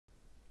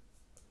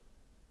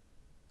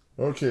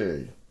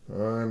Okay,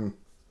 I'm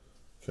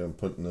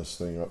putting this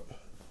thing up.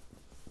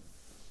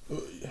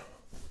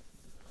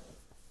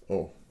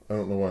 Oh, I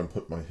don't know why I'm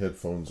putting my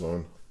headphones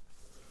on.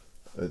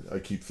 I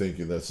keep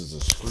thinking this is a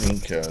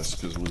screencast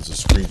because it was a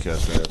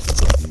screencast. I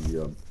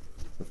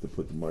have to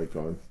put the mic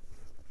on.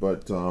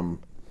 But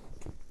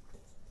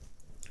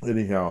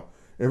anyhow,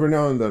 every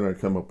now and then I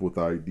come up with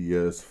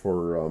ideas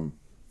for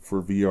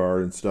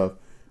VR and stuff.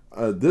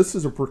 This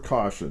is a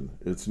precaution.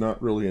 It's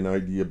not really an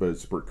idea, but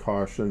it's a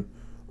precaution.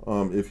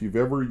 If you've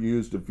ever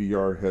used a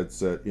VR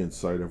headset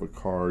inside of a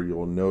car,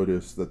 you'll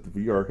notice that the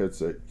VR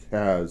headset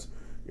has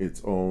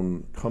its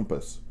own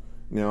compass.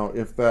 Now,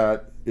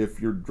 if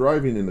you're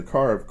driving in the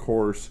car, of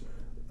course,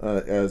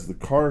 as the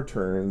car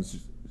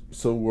turns,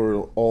 so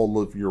will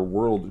all of your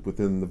world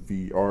within the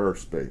VR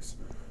space.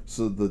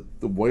 So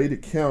the way to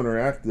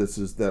counteract this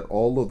is that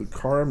all of the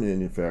car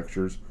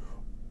manufacturers,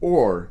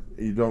 or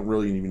you don't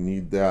really even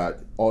need that.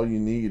 All you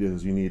need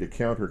is you need a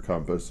counter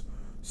compass.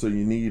 So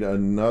you need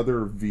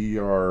another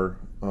VR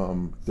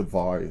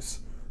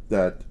device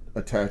that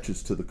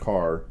attaches to the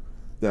car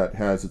that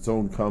has its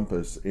own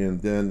compass,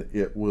 and then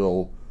it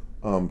will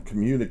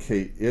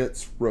communicate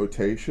its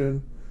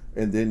rotation,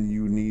 and then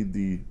you need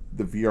the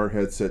VR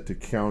headset to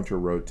counter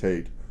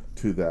rotate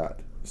to that.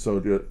 So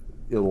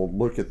it'll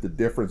look at the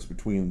difference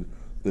between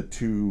the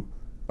two.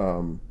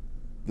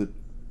 The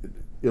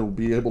It'll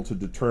be able to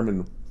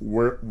determine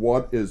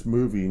what is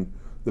moving,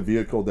 the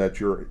vehicle that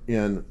you're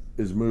in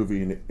is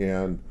moving,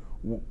 and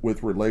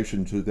with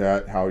relation to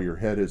that, how your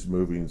head is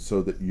moving,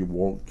 so that you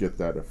won't get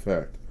that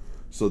effect.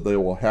 So they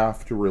will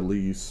have to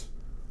release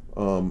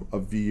a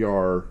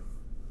VR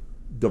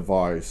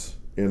device,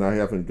 and I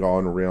haven't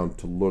gone around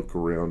to look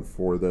around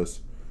for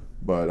this,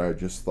 but I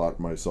just thought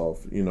to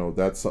myself,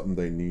 that's something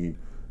they need.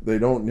 They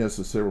don't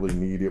necessarily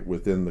need it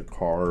within the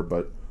car,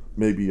 but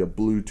maybe a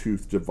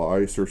Bluetooth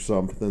device or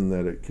something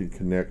that it can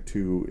connect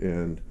to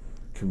and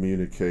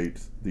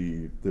communicate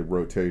the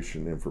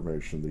rotation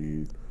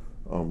information.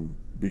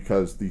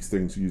 Because these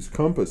things use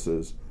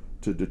compasses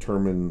to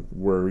determine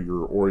where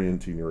you're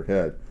orienting your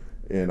head.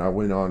 And I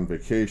went on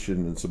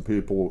vacation, and some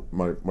people,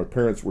 my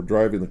parents were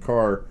driving the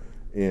car,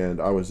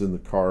 and I was in the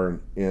car,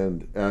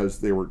 and as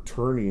they were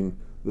turning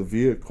the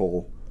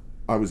vehicle,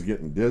 I was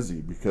getting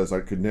dizzy because I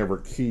could never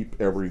keep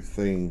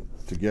everything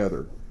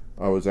together.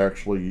 I was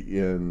actually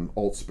in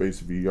alt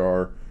space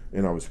VR,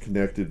 and I was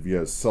connected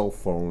via cell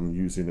phone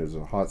using it as a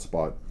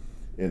hotspot.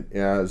 And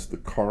as the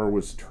car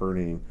was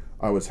turning,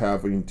 I was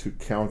having to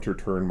counter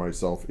turn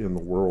myself in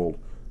the world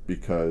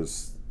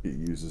because it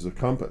uses a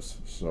compass.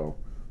 So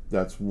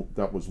that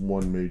was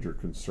one major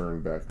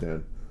concern back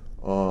then.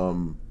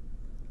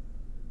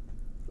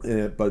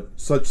 But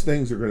such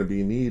things are going to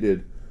be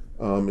needed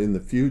in the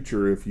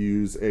future if you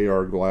use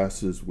AR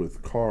glasses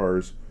with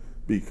cars,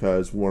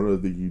 because one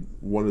of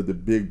the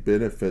big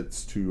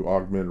benefits to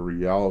augmented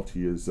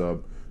reality is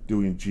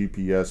doing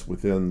GPS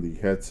within the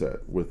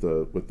headset with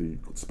the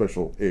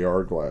special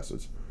AR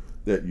glasses,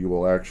 that you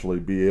will actually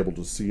be able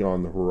to see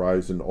on the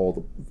horizon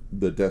all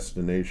the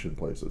destination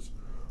places.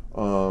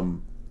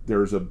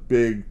 There's a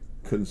big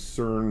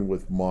concern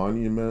with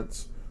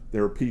monuments.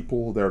 There are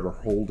people that are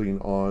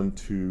holding on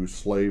to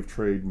slave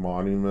trade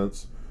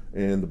monuments,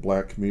 and the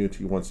black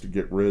community wants to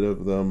get rid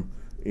of them.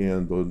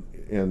 And the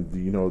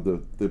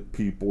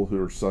people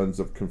who are sons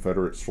of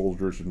Confederate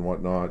soldiers and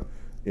whatnot.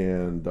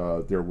 And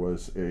there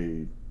was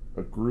a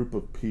group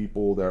of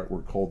people that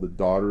were called the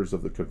Daughters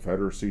of the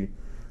Confederacy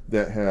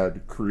that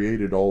had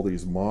created all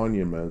these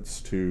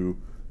monuments to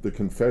the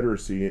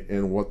Confederacy,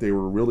 and what they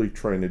were really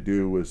trying to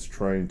do was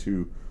trying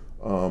to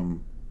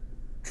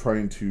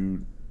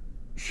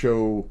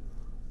show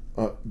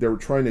they were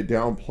trying to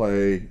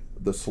downplay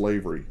the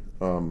slavery,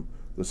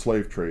 the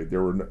slave trade. They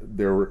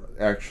were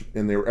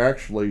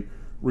actually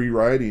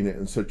rewriting it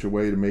in such a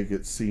way to make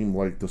it seem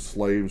like the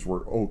slaves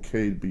were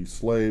okay to be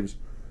slaves.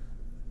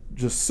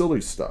 Just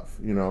silly stuff.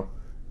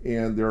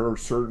 And there are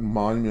certain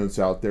monuments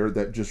out there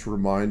that just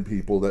remind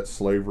people that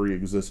slavery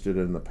existed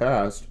in the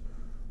past.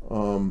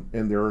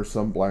 And there are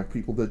some black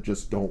people that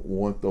just don't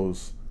want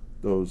those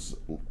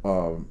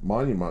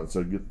monuments.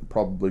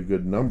 Probably a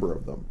good number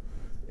of them.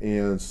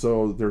 And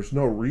so there's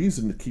no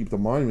reason to keep the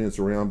monuments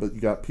around, but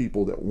you got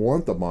people that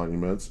want the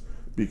monuments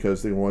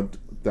because they want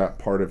that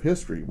part of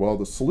history. Well,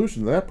 the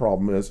solution to that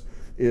problem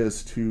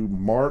is to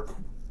mark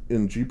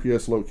in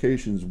GPS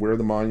locations where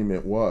the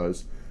monument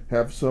was,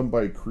 have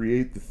somebody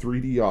create the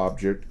 3D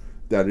object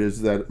that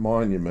is that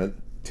monument,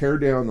 tear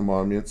down the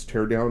monuments,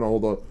 tear down all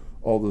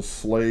the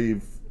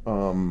slave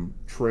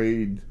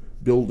trade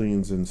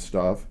buildings and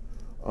stuff,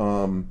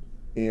 or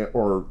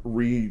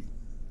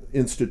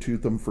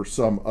reinstitute them for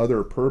some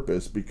other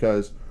purpose,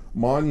 because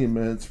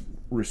monuments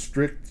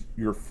restrict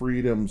your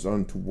freedoms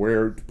onto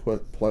where to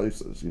put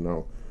places.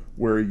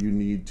 Where you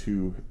need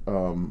to.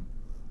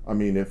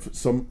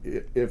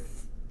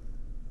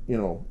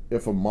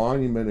 If a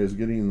monument is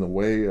getting in the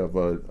way of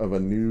a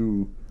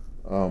new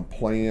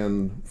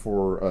plan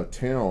for a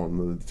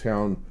town,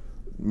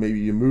 maybe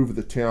you move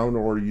the town,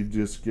 or you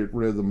just get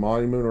rid of the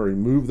monument, or you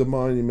move the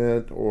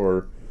monument,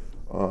 or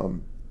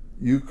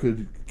you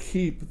could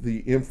keep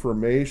the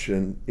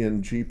information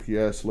in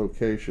GPS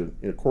location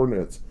in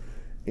coordinates,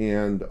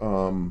 and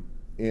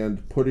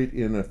put it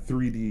in a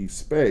 3D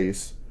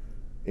space,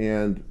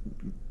 and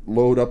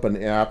load up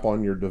an app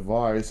on your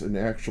device and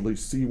actually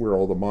see where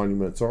all the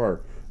monuments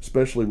are.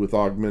 Especially with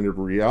augmented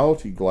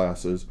reality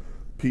glasses,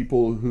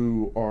 people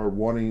who are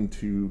wanting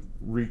to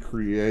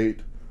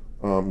recreate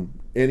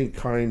any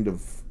kind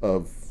of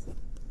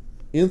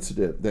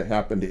incident that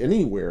happened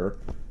anywhere,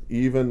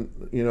 even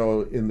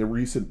in the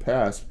recent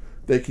past,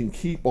 they can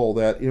keep all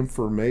that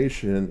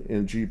information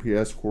in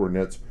GPS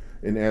coordinates.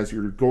 And as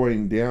you're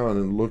going down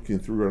and looking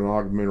through an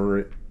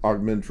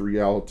augmented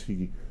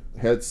reality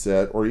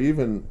headset, or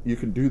even you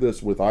can do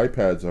this with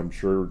iPads, I'm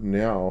sure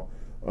now,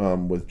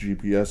 with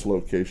GPS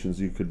locations,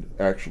 you could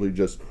actually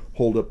just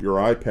hold up your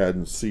iPad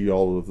and see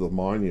all of the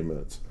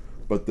monuments.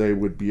 But they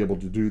would be able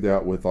to do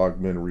that with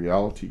augmented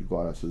reality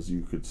glasses.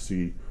 You could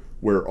see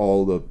where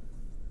all the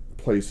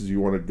places you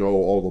want to go,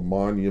 all the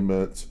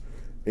monuments,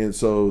 and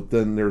so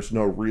then there's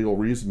no real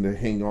reason to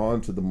hang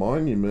on to the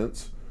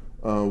monuments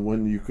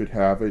when you could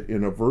have it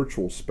in a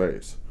virtual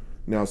space.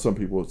 Now, some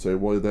people would say,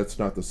 well, that's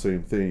not the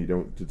same thing. You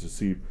don't get to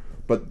see,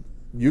 but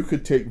you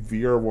could take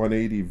VR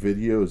 180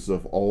 videos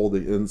of all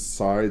the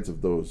insides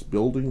of those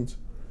buildings,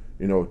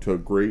 to a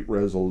great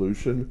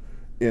resolution,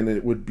 and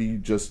it would be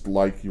just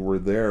like you were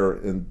there.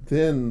 And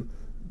then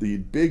the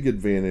big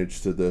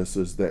advantage to this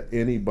is that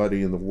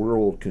anybody in the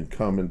world can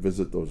come and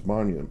visit those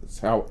monuments.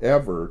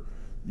 However,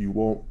 you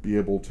won't be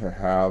able to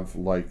have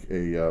like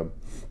you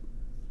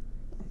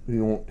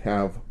won't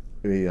have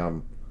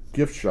a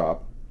gift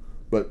shop.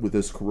 But with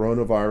this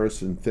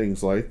coronavirus and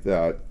things like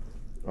that,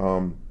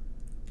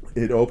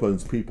 it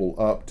opens people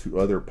up to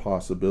other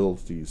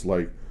possibilities.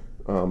 Like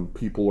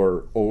people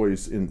are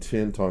always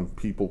intent on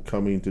people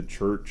coming to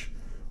church.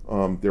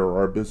 There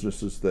are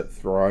businesses that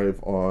thrive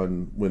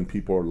on when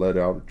people are let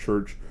out of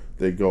church,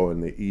 they go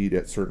and they eat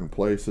at certain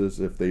places.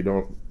 If they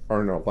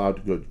aren't allowed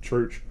to go to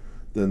church,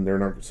 then they're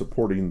not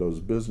supporting those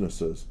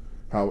businesses.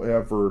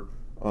 However,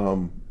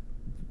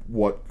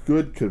 what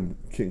good can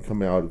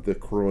come out of the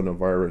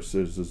coronavirus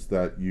is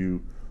that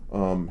you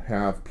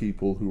have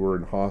people who are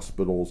in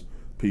hospitals,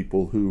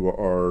 people who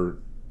are,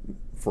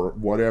 for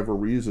whatever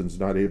reasons,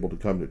 not able to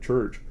come to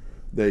church.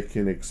 They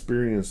can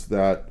experience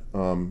that,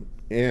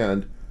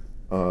 and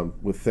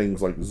with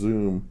things like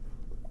Zoom,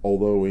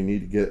 although we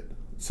need to get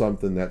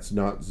something that's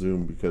not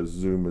Zoom because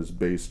Zoom is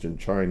based in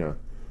China,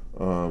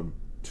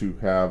 to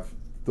have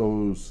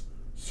those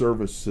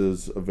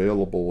services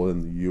available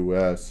in the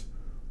U.S.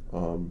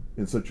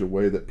 In such a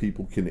way that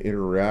people can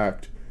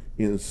interact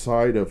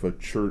inside of a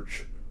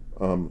church.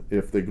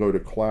 If they go to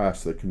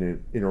class, they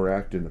can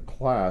interact in a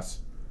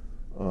class.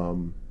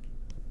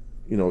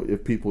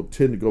 If people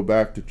tend to go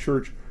back to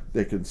church,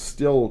 they can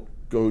still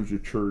go to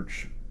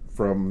church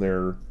from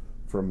their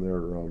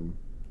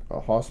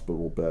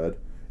hospital bed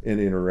and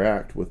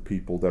interact with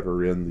people that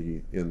are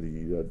in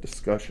the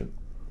discussion.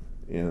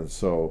 And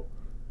so,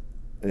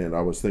 and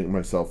I was thinking to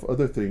myself,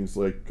 other things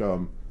like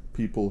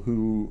people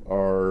who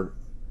are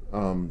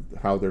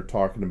how they're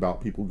talking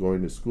about people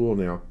going to school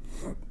now.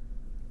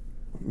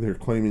 They're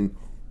claiming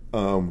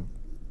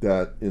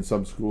that in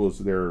some schools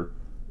they're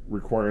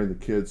requiring the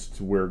kids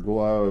to wear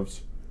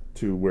gloves,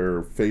 to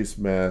wear face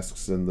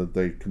masks, and that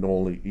they can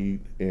only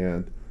eat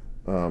and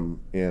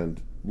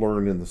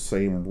learn in the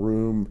same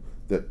room,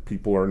 that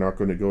people are not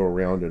going to go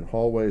around in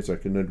hallways. I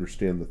can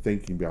understand the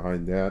thinking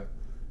behind that.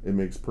 It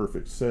makes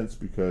perfect sense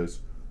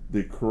because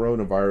the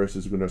coronavirus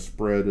is going to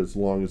spread as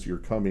long as you're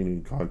coming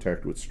in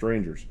contact with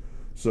strangers.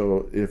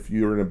 So if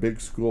you're in a big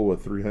school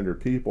with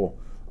 300 people,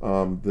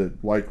 the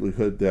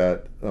likelihood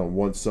that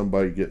once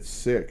somebody gets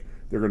sick,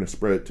 they're going to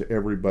spread it to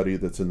everybody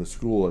that's in the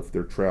school if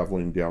they're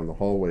traveling down the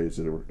hallways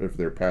or if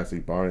they're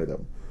passing by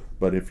them.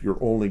 But if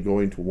you're only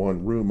going to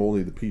one room,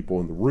 only the people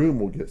in the room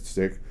will get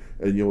sick,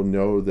 and you'll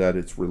know that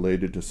it's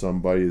related to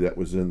somebody that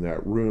was in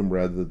that room,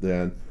 rather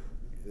than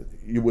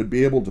you would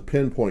be able to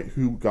pinpoint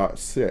who got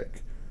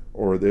sick,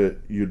 or that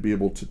you'd be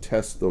able to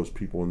test those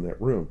people in that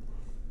room.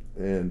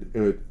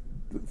 And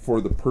for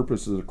the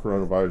purposes of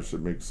coronavirus,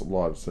 it makes a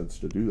lot of sense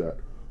to do that.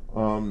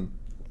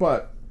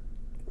 But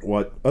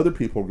what other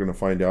people are going to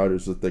find out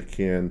is that they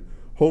can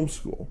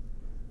homeschool,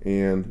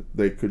 and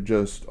they could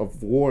just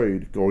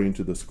avoid going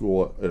to the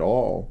school at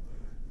all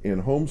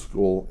and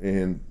homeschool.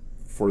 And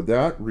for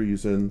that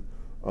reason,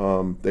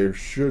 there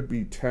should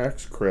be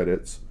tax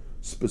credits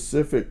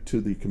specific to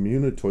the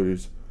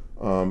communities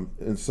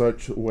in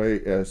such a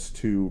way as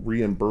to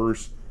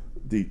reimburse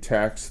the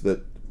tax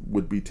that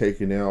would be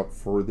taken out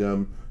for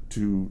them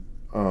to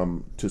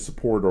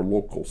support a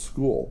local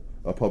school,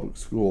 a public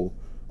school.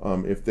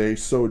 If they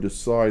so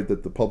decide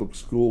that the public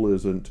school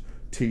isn't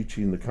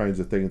teaching the kinds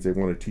of things they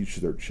want to teach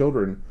their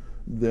children,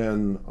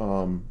 then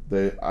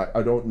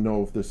I don't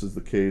know if this is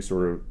the case,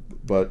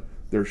 but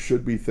there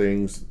should be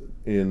things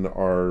in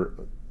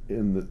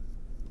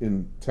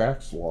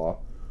tax law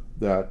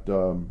that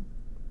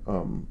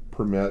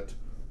permit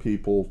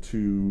people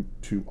to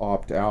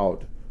opt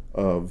out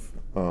of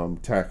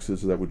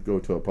taxes that would go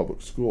to a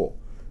public school.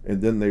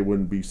 and then they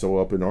wouldn't be so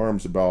up in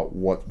arms about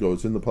what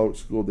goes in the public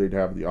school. They'd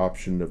have the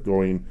option of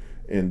going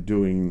and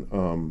doing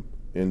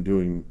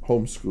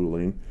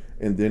homeschooling,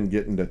 and then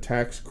getting the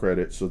tax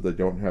credit so they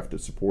don't have to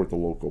support the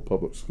local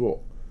public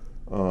school.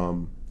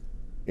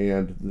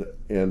 And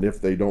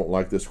if they don't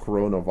like this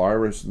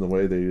coronavirus and the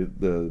way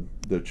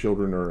the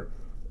children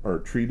are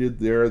treated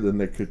there, then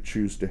they could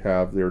choose to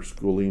have their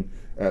schooling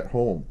at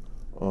home.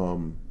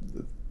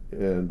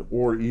 And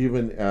or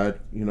even at,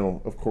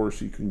 of course,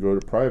 you can go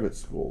to private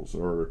schools,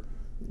 or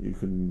you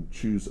can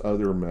choose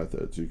other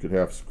methods. You could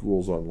have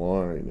schools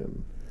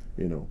online,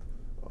 and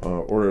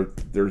or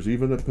there's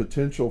even a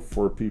potential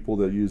for people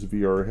that use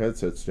VR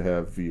headsets to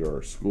have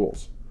VR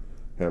schools,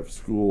 have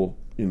school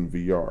in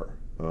VR.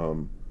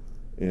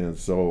 And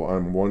so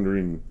I'm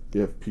wondering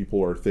if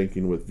people are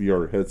thinking with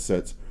VR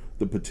headsets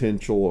the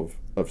potential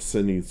of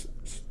sending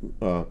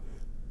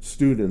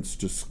students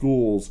to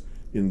schools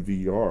in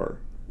VR,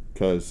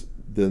 because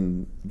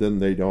then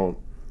they don't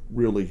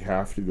really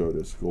have to go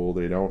to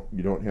school. You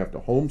don't have to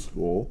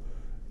homeschool,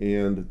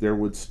 and there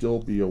would still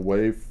be a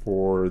way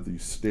for the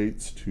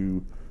states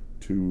to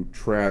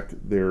track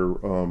their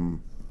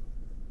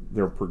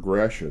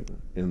progression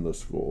in the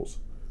schools.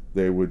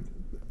 They would,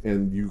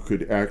 and you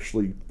could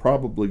actually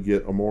probably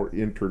get a more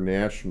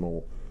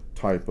international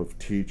type of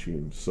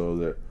teaching, so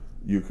that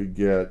you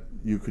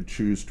could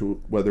choose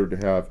to whether to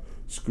have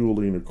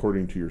schooling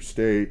according to your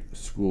state,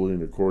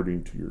 schooling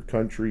according to your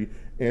country,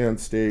 and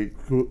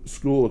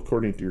school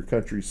according to your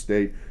country,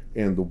 state,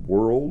 and the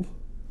world.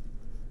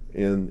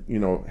 And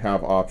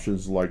have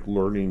options like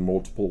learning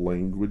multiple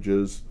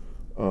languages,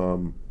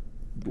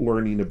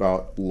 learning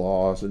about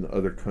laws in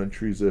other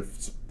countries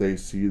if they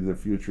see in the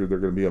future they're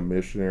going to be a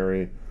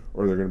missionary,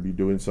 or they're going to be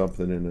doing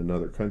something in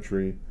another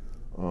country.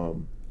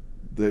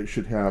 They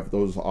should have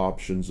those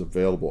options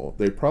available.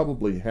 They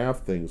probably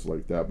have things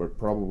like that, but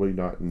probably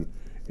not in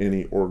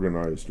any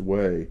organized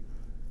way.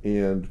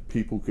 And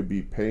people could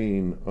be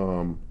paying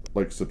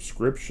like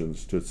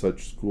subscriptions to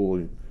such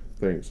schooling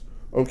things.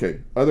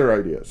 Okay, other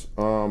ideas.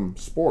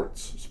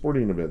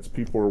 Sporting events.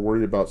 People are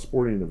worried about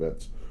sporting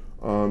events.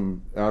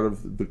 Out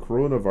of the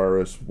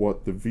coronavirus,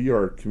 what the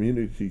VR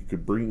community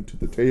could bring to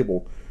the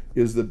table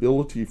is the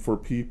ability for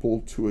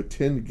people to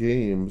attend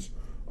games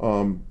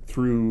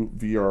through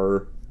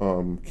VR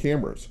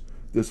cameras.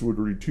 This would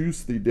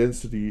reduce the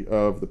density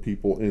of the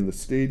people in the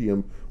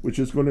stadium, which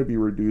is going to be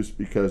reduced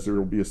because there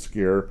will be a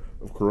scare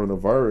of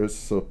coronavirus.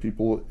 So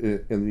people,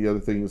 and the other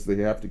thing is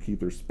they have to keep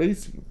their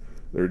spacing,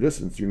 their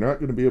distance. You're not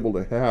going to be able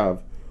to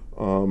have,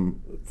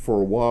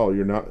 for a while,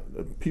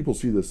 people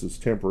see this as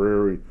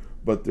temporary,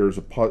 but there's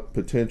a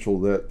potential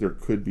that there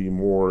could be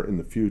more in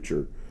the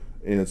future.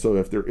 And so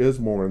if there is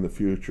more in the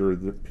future,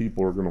 the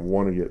people are going to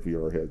want to get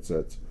VR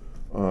headsets.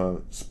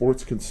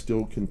 Sports can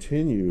still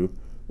continue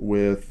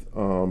with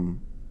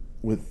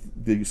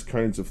these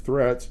kinds of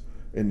threats,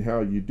 and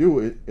how you do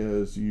it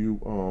is you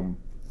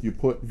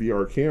put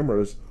VR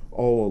cameras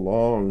all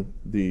along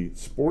the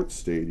sports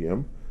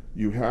stadium.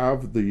 You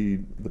have the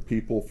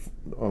people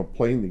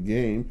playing the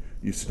game.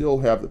 You still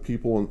have the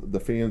people,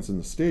 the fans in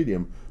the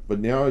stadium. But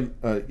now,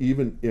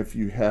 even if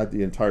you had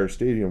the entire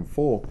stadium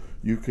full,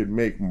 you could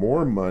make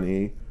more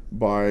money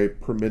by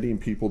permitting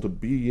people to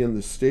be in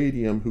the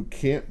stadium who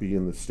can't be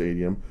in the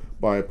stadium,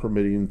 by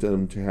permitting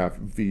them to have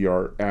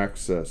VR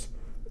access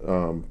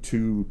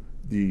to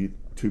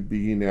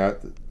being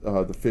at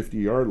the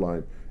 50-yard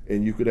line.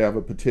 And you could have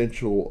a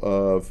potential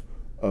of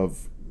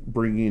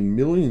bringing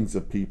millions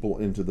of people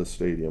into the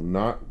stadium,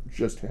 not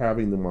just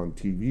having them on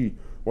TV,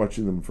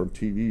 watching them from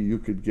TV. You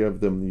could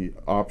give them the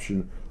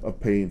option of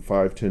paying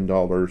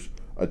 $5-10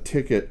 a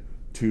ticket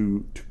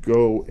to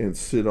go and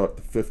sit at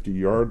the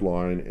 50-yard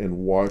line and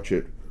watch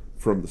it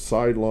from the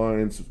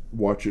sidelines,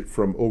 watch it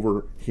from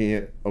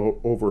overhead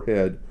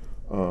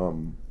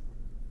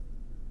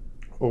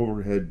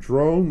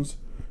drones.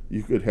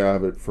 You could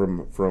have it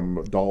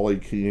from dolly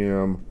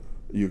cam.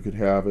 You could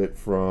have it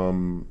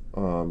from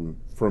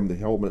the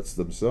helmets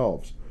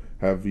themselves.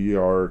 Have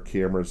VR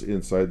cameras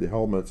inside the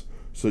helmets,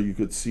 so you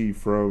could see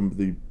from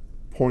the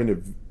point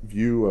of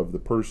view of the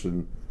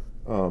person.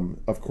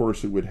 Of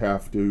course, it would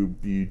have to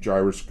be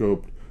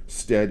gyroscoped,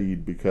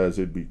 steadied, because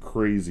it'd be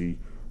crazy.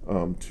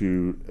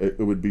 It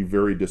would be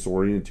very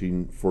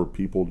disorienting for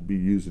people to be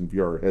using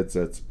VR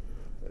headsets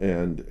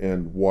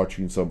and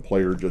watching some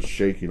player just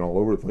shaking all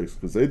over the place,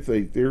 because they'd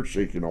think they're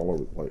shaking all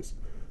over the place.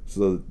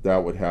 So there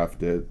would have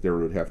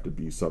to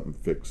be something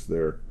fixed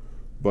there.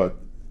 But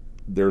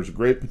there's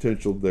great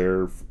potential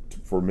there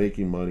for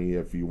making money.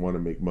 If you want to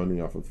make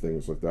money off of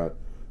things like that,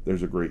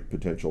 there's a great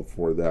potential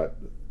for that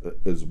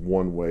as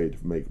one way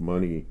to make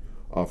money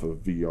off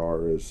of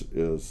VR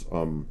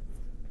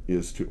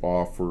is to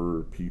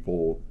offer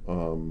people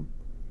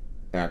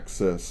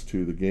access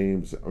to the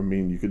games. I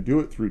mean, you could do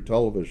it through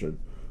television,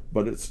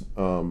 but it's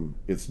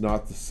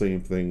not the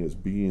same thing as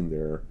being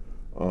there.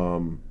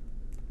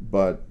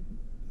 But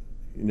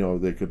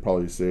they could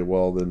probably say,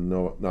 well, then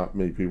no, not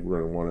many people are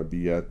going to want to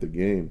be at the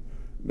game.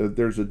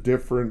 There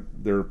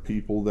are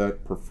people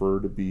that prefer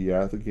to be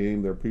at the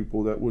game. There are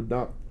people that would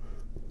not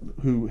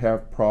who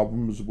have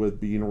problems with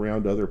being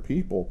around other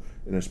people,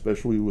 and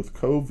especially with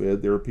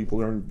COVID, there are people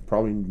that are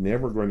probably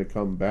never going to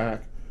come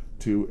back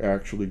to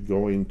actually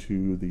going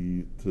to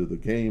the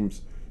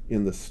games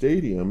in the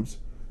stadiums.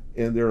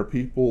 And there are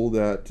people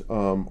that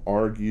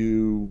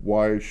argue,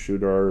 why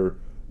should our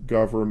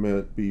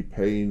government be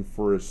paying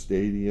for a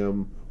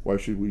stadium? Why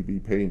should we be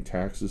paying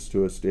taxes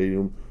to a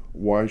stadium?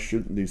 Why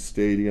shouldn't the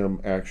stadium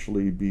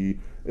actually be?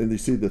 And you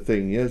see, the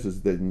thing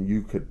is that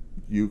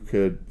you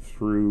could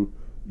through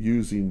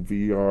using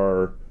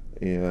VR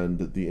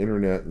and the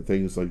internet and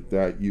things like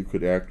that, you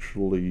could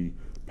actually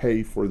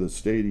pay for the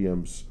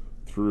stadiums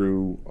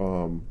through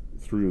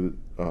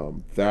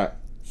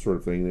that sort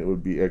of thing. It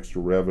would be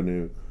extra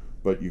revenue,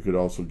 but you could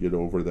also get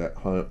over that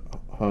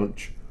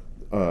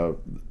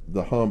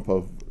the hump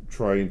of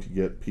trying to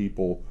get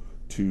people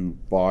to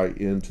buy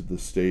into the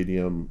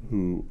stadium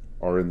who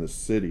are in the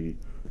city,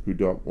 who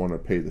don't want to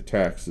pay the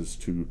taxes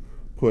to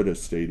put a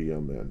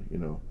stadium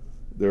in.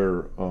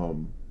 They're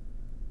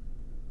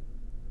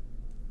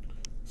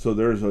so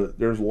there's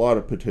a lot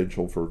of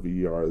potential for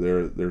VR.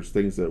 There's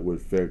things that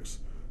would fix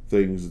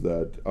things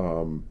that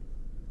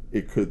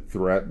it could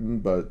threaten,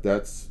 but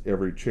that's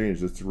every change.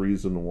 That's the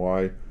reason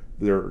why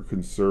they're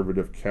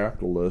conservative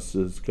capitalists,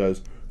 is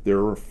because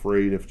they're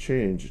afraid of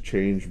change.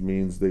 Change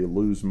means they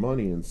lose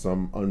money in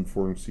some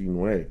unforeseen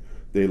way.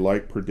 They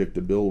like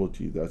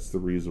predictability. That's the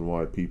reason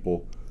why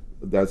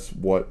that's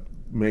what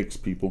makes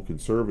people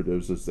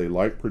conservatives, is they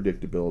like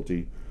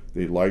predictability.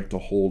 They like to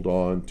hold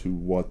on to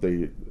what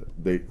they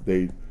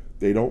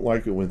don't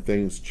like it when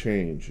things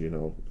change,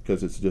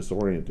 because it's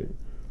disorienting.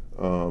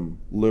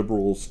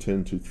 Liberals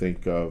tend to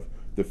think of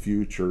the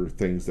future,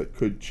 things that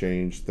could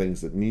change,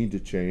 things that need to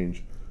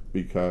change,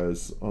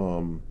 because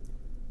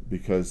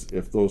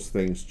if those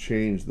things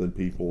change, then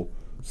people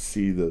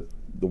see the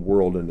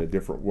world in a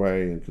different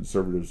way, and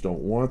conservatives don't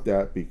want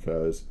that,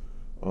 because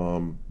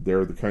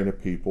they're the kind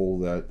of people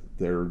that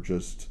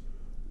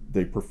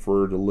they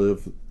prefer to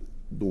live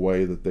the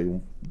way that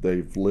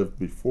they've lived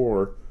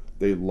before.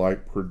 They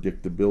like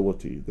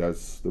predictability.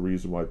 That's the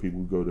reason why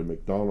people go to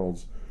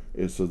McDonald's,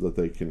 is so that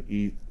they can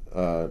eat.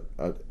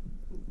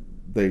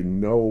 They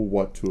know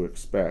what to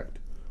expect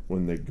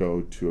when they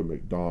go to a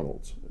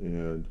McDonald's,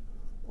 and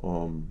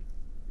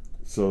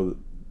so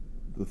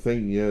the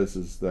thing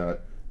is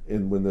that,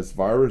 and when this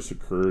virus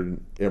occurred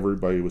and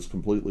everybody was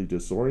completely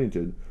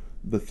disoriented,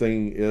 the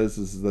thing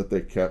is that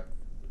they kept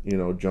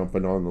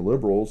jumping on the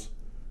liberals.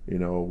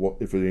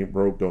 If it ain't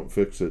broke, don't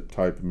fix it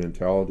type of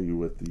mentality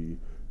with the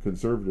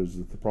conservatives.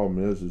 The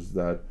problem is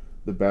that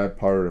the bad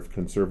part of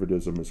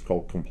conservatism is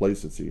called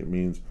complacency. It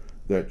means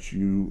that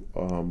you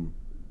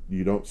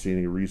don't see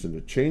any reason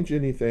to change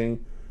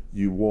anything.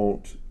 You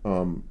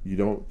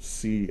don't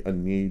see a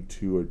need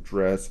to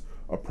address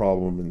a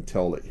problem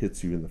until it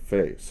hits you in the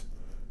face.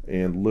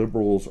 And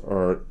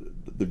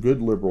the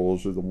good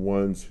liberals are the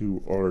ones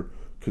who are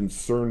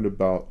concerned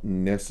about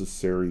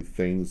necessary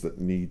things that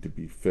need to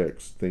be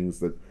fixed, things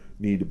that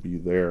need to be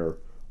there,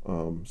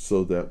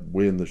 so that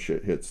when the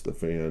shit hits the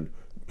fan,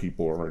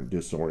 people aren't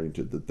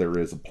disoriented, that there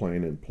is a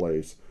plan in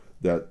place,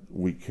 that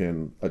we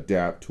can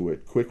adapt to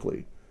it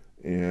quickly.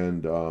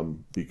 And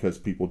because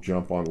people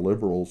jump on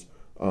liberals,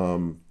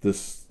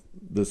 this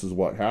is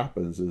what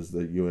happens, is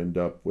that you end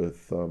up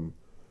with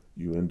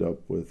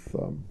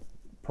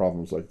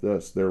problems like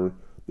this. There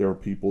are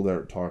people that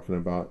are talking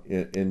about,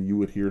 and you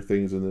would hear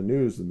things in the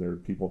news, and there are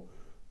people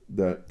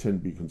that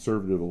tend to be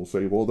conservative will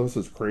say, well, this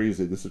is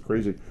crazy,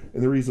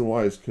 and the reason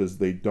why is because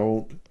they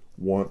don't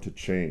want to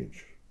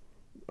change.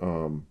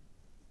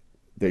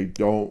 They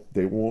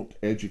won't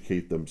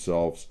educate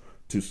themselves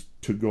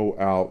to go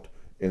out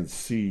and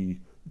see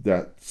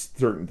that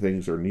certain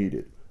things are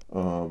needed.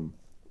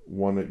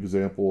 One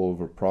example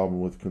of a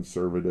problem with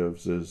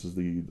conservatives is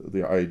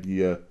the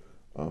idea,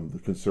 the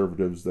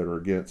conservatives that are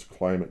against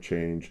climate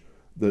change,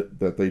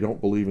 that they don't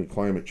believe in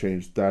climate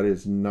change. That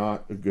is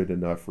not a good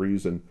enough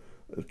reason.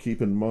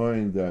 Keep in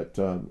mind that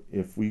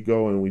if we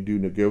go and we do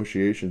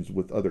negotiations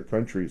with other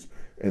countries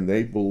and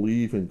they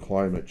believe in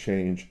climate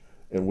change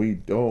and we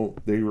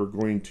don't, they are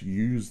going to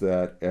use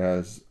that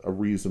as a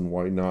reason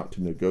why not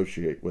to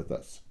negotiate with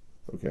us.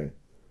 Okay,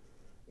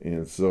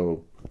 and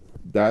so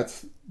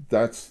that's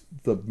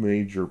the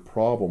major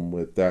problem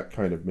with that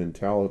kind of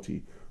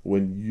mentality.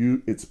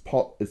 When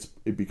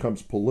it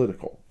becomes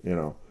political,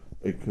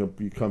 it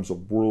becomes a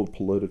world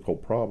political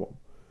problem,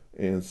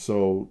 and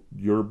so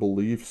your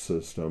belief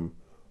system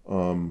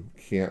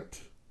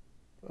can't.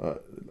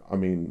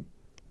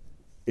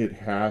 It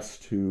has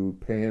to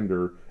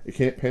pander.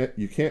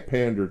 You can't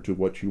pander to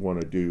what you want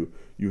to do.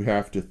 You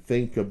have to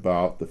think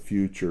about the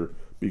future,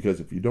 because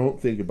if you don't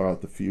think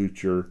about the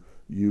future,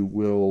 you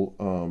will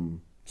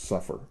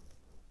suffer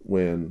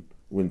when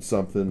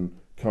something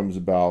comes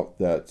about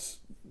that's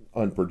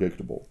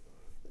unpredictable.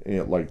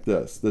 And like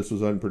this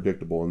was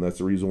unpredictable, and that's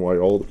the reason why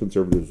all the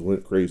conservatives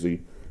went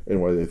crazy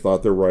and why they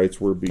thought their rights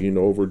were being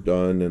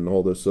overdone and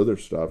all this other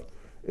stuff,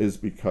 is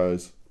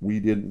because we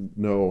didn't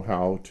know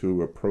how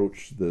to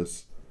approach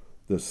this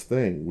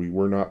thing. We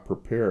were not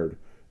prepared,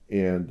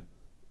 and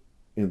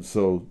And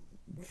so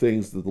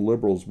things that the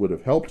liberals would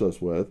have helped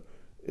us with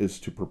is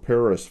to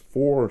prepare us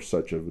for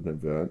such an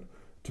event,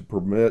 to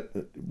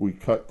permit, we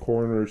cut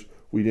corners.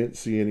 We didn't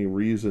see any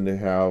reason to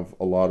have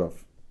a lot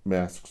of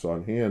masks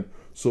on hand.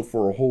 So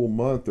for a whole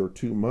month or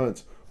 2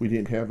 months, we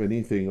didn't have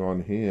anything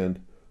on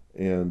hand.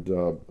 And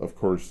of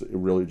course, it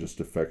really just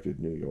affected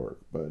New York.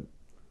 But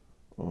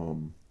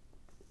um,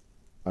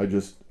 I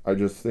just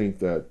think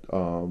that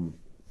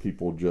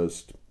people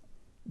just,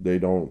 they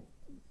don't,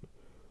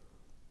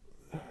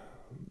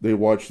 they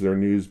watch their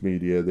news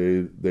media.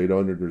 They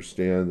don't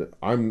understand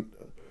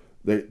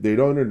that they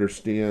don't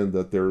understand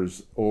that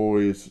there's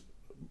always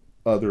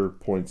other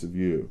points of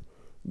view.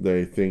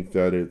 They think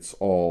that it's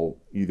all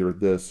either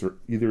this, or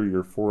either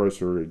you're for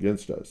us or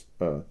against us,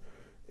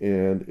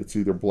 and it's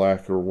either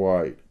black or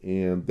white,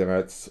 and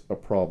that's a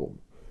problem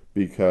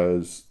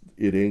because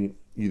it ain't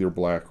either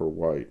black or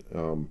white.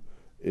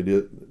 It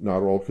is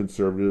not all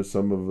conservatives.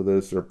 Some of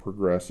this are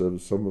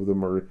progressives. Some of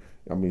them are.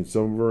 I mean,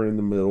 some of them are in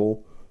the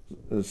middle.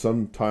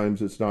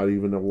 Sometimes it's not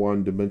even a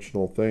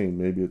one-dimensional thing.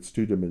 Maybe it's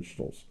two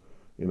dimensionals.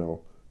 You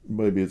know,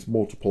 maybe it's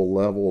multiple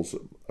levels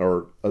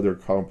or other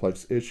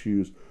complex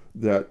issues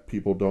that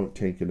people don't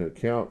take into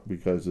account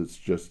because it's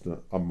just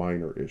a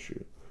minor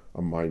issue,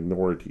 a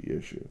minority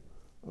issue.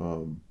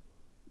 Um,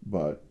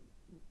 but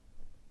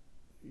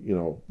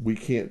we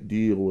can't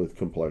deal with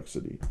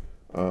complexity.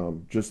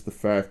 Just the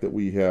fact that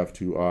we have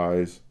two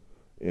eyes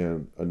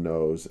and a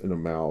nose and a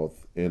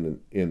mouth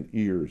and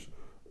ears,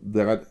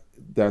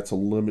 that's a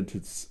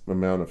limited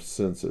amount of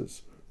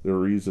senses. The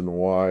reason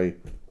why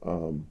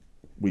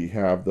we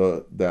have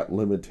that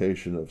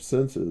limitation of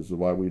senses,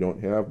 why we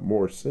don't have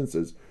more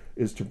senses,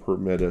 is to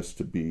permit us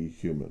to be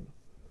human.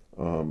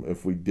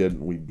 If we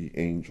didn't, we'd be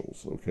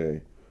angels.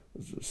 Okay,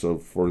 so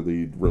for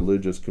the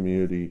religious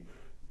community,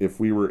 if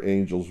we were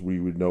angels, we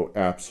would know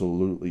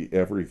absolutely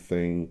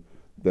everything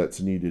that's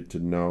needed to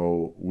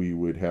know. We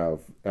would have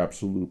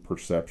absolute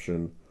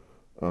perception.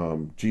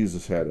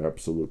 Jesus had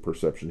absolute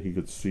perception. He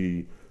could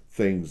see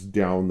things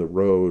down the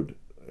road.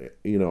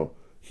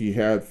 He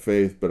had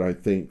faith, but I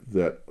think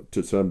that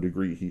to some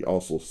degree he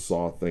also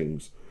saw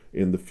things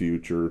in the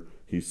future.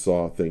 He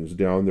saw things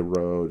down the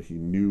road. He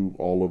knew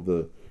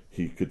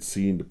he could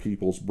see into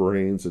people's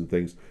brains and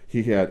things.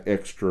 He had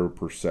extra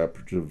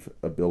perceptive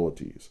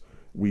abilities.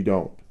 We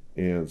don't.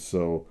 And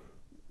so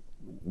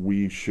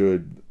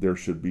there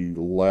should be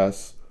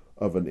less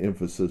of an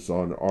emphasis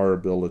on our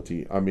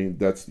ability. I mean,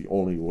 that's the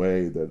only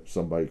way that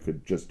somebody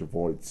could just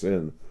avoid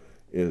sin,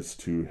 is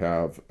to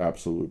have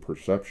absolute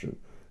perception.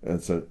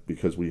 And so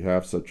because we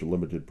have such a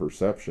limited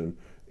perception,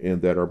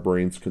 and that our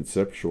brains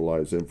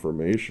conceptualize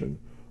information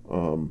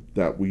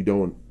that we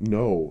don't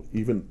know.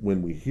 Even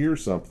when we hear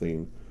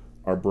something,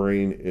 our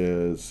brain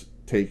is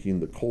taking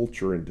the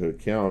culture into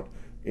account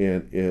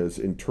and is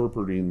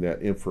interpreting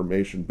that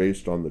information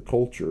based on the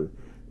culture.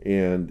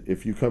 And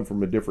if you come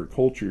from a different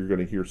culture, you're going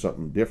to hear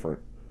something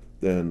different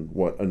than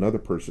what another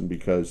person,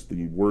 because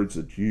the words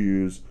that you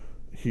use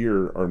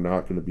here are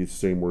not going to be the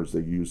same words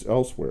they use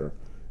elsewhere.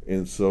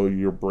 And so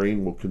your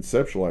brain will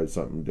conceptualize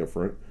something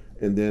different,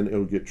 and then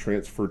it'll get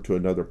transferred to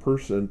another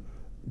person,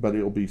 but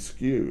it'll be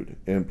skewed,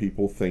 and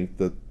people think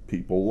that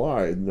people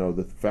lie. No,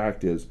 the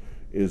fact is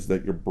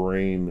that your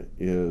brain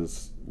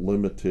is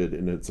limited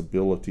in its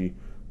ability,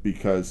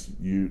 because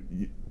you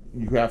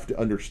have to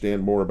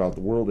understand more about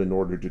the world in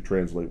order to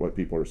translate what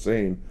people are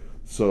saying.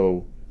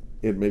 So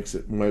it makes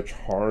it much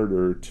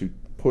harder to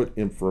put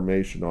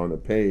information on a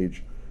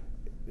page,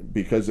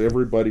 because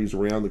everybody's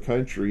around the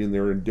country and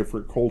they're in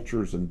different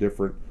cultures and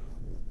different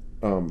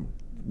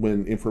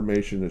when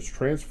information is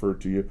transferred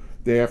to you,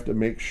 they have to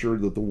make sure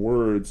that the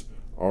words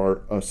are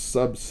a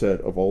subset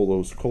of all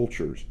those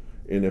cultures.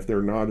 And if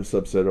they're not a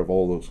subset of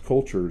all those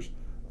cultures,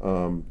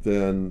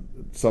 then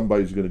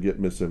somebody's going to get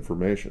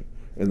misinformation,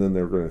 and then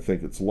they're going to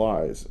think it's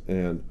lies.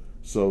 And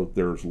so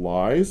there's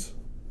lies,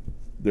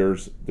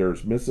 there's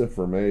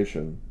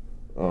misinformation,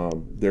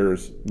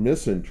 there's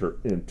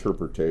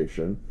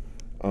misinterpretation,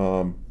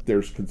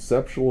 there's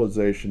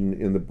conceptualization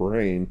in the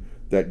brain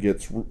that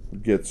gets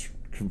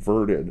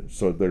converted.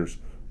 So there's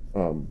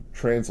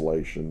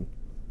translation,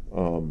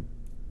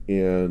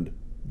 and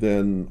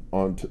then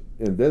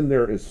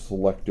there is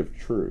selective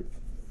truth.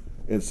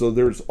 And so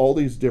there's all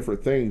these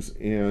different things,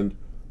 and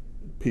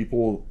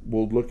people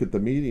will look at the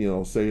media and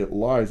they'll say it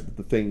lies, but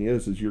the thing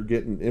is you're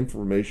getting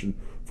information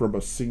from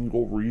a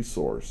single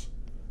resource,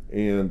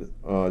 and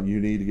you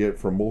need to get it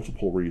from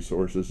multiple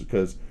resources,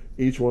 because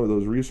each one of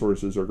those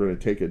resources are going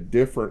to take a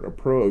different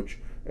approach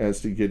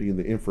as to getting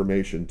the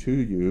information to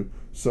you.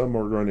 Some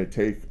are going to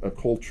take a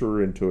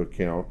culture into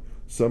account.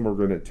 Some are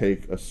going to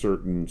take a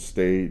certain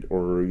state,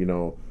 or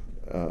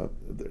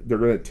they're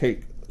going to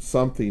take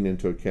something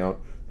into account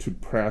to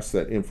pass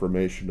that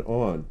information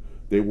on.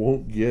 They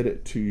won't get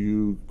it to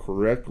you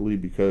correctly,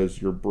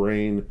 because your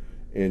brain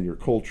and your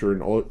culture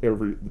and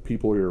the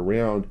people you're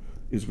around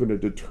is going to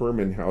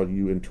determine how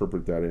you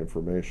interpret that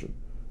information.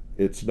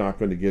 It's not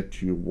going to get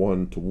to you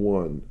one to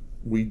one.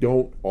 We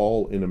don't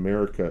all in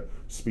America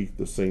speak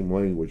the same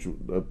language.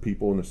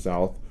 People in the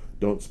South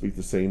don't speak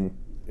the same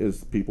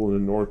as people in the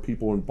north.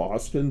 People in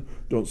Boston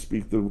don't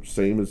speak the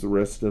same as the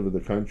rest of the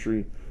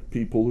country.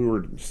 People who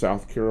are in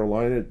South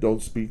Carolina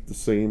don't speak the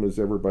same as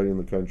everybody in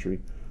the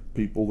country.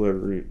 People that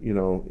are,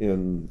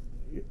 in,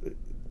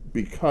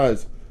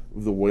 because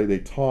of the way they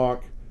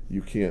talk,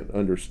 you can't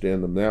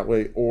understand them that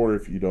way. Or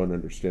if you don't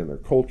understand their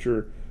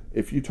culture,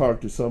 if you talk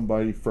to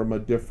somebody from a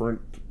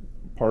different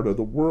part of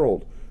the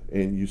world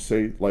and you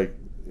say, like,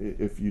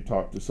 if you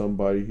talk to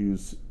somebody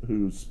who's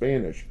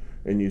Spanish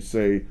and you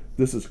say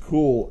this is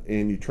cool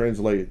and you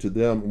translate it to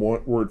them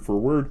word for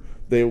word,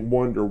 they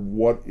wonder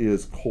what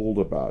is cool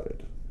about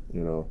it.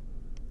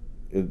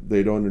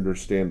 They don't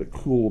understand that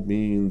cool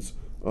means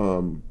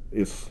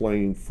is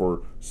slang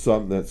for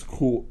something that's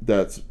cool,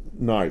 that's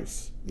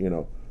nice.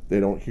 They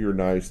don't hear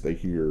nice, they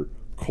hear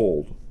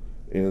cold.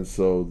 And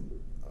so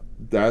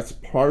that's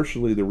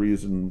partially the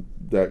reason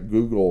that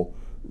Google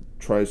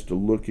tries to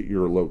look at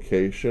your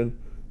location,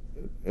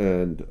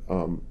 and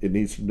it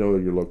needs to know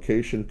your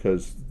location,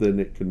 because then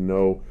it can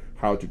know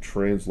how to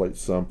translate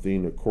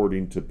something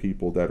according to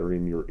people that are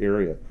in your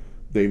area.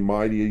 They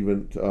might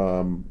even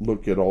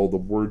look at all the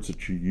words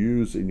that you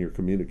use in your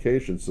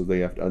communication, so they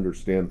have to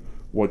understand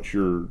what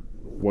you're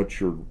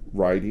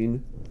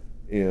writing,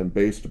 and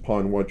based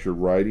upon what you're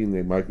writing,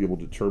 they might be able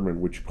to determine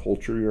which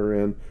culture you're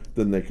in.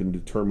 Then they can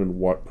determine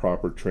what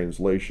proper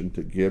translation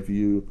to give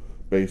you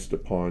based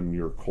upon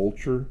your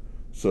culture.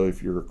 So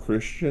if you're a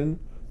Christian,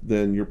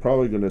 then you're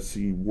probably going to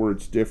see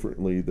words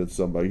differently than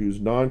somebody who's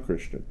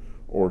non-Christian,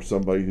 or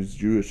somebody who's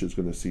Jewish is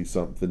going to see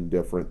something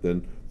different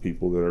than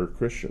people that are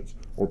Christians,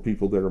 or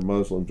people that are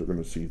Muslims are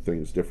going to see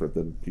things different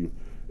than people.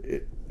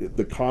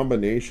 The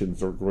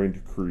combinations are going to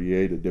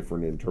create a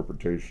different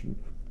interpretation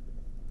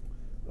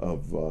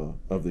of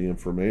the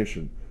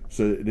information.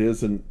 So it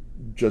isn't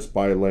just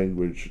by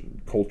language,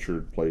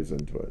 culture plays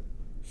into it.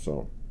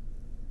 So